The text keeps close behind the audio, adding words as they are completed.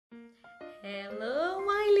Hello,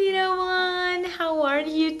 my little one. How are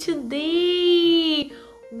you today?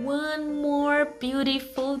 One more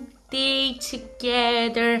beautiful day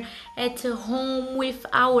together at home with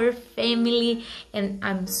our family, and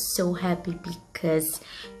I'm so happy because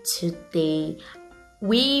today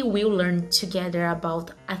we will learn together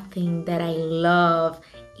about a thing that I love.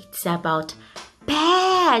 It's about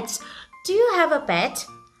pets. Do you have a pet?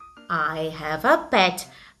 I have a pet.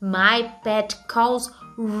 My pet calls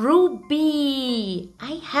Ruby.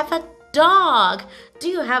 I have a dog. Do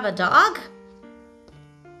you have a dog?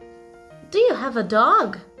 Do you have a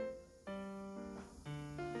dog?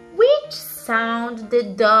 Which sound the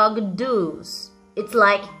dog does? It's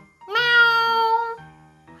like meow.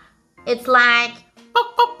 It's like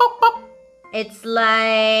pop, pop, pop, pop. It's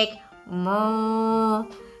like moo.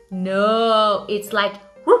 No, it's like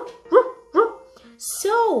woof, woof, woof.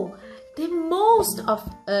 So, the most of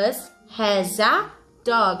us has a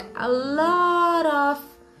dog. A lot of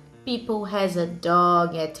people has a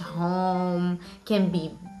dog at home. Can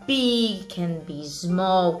be big, can be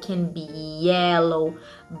small, can be yellow,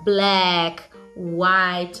 black,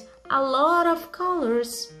 white, a lot of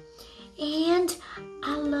colors. And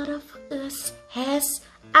a lot of us has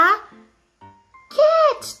a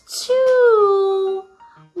cat too.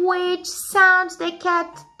 Which sounds the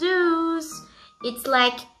cat does? It's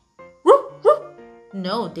like woof, woof.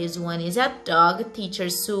 No, this one is a dog, Teacher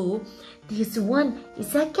Sue. This one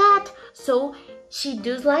is a cat. So she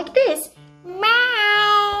does like this.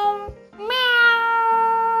 Meow,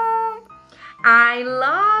 meow. I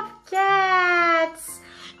love cats.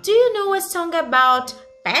 Do you know a song about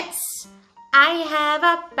pets? I have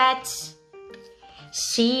a pet.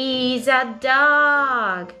 She's a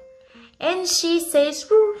dog. And she says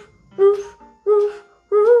woof, woof, woof,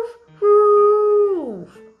 woof,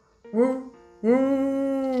 woof, woof,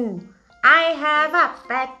 woof. I have a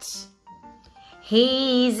pet.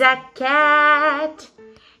 He's a cat.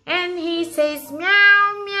 And he says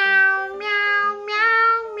meow, meow, meow,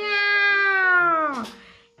 meow, meow.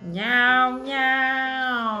 Meow,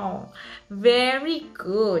 meow. Very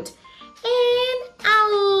good. And a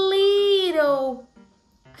little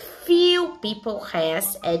few people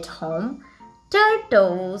has at home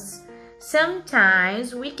turtles.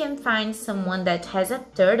 Sometimes we can find someone that has a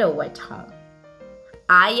turtle at home.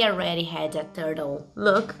 I already had a turtle.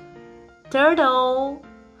 Look, turtle.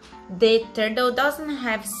 The turtle doesn't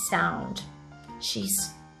have sound.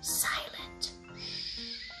 She's silent.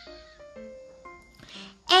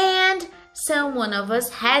 And someone of us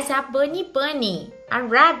has a bunny, a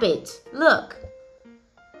rabbit. Look.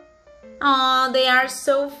 Oh, they are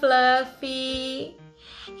so fluffy.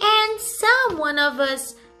 And someone of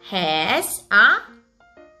us has a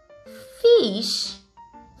fish.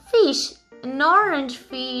 An orange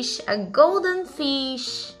fish, a golden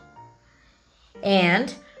fish.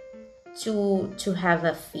 And to have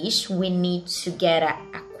a fish, we need to get an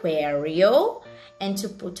aquarium and to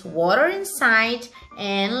put water inside,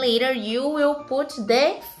 and later you will put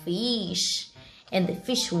the fish. And the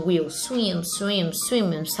fish will swim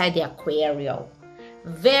inside the aquarium.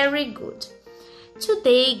 Very good.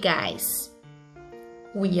 Today, guys,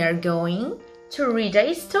 we are going to read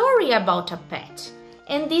a story about a pet.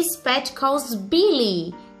 And this pet calls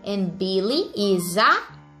Billy. And Billy is a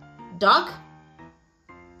dog.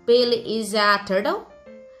 Billy is a turtle.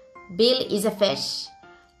 Billy is a fish.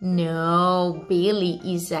 No, Billy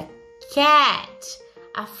is a cat.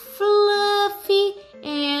 A fluffy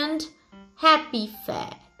and happy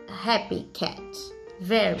cat.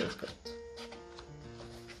 Very good.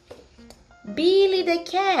 Billy the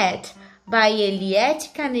Cat by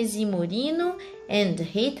Eliette Canesi Morino and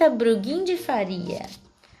Rita Bruguin de Faria.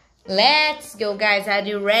 Let's go, guys. Are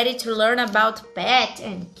you ready to learn about pets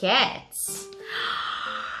and cats?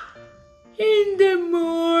 In the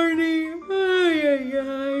morning,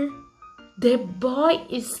 the boy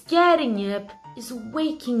is getting up, is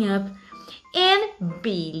waking up, and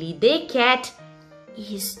Billy the cat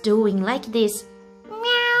is doing like this.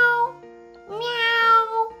 Meow,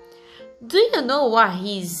 meow. Do you know what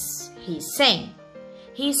he's saying?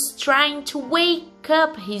 He's trying to wake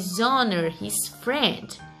up his owner, his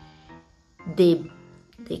friend. The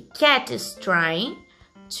cat is trying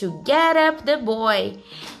to get up the boy.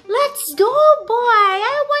 Let's go, boy.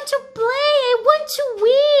 I want to play. I want to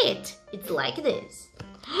eat. It's like this.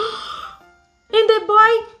 And the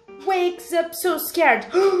boy wakes up so scared.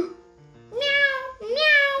 Meow,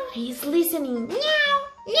 meow. He's listening. Meow,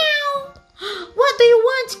 meow. What do you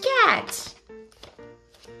want, cat?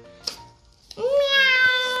 Meow.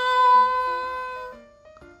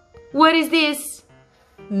 What is this?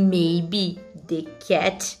 Maybe the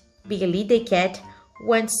cat, Billy the cat,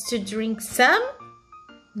 wants to drink some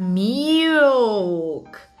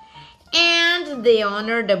milk. And the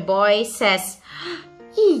owner, the boy, says,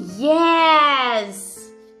 yes,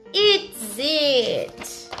 it's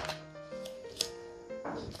it.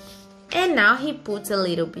 And now he puts a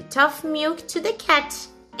little bit of milk to the cat.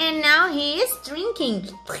 And now he is drinking.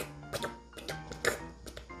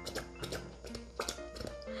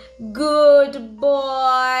 Good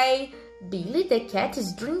boy. Billy the cat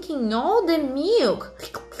is drinking all the milk.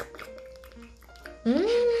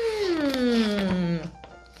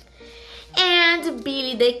 And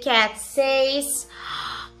Billy the cat says,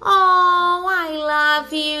 oh, I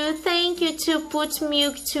love you. Thank you to put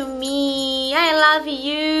milk to me. I love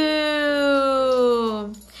you.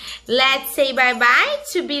 Let's say bye-bye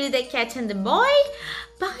to Billy the cat and the boy.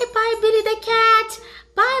 Bye-bye, Billy the cat.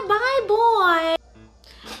 Bye-bye, boy.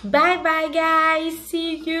 Bye-bye, guys.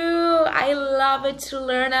 See you. I love it to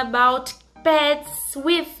learn about pets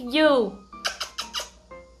with you.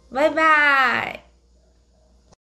 Bye-bye.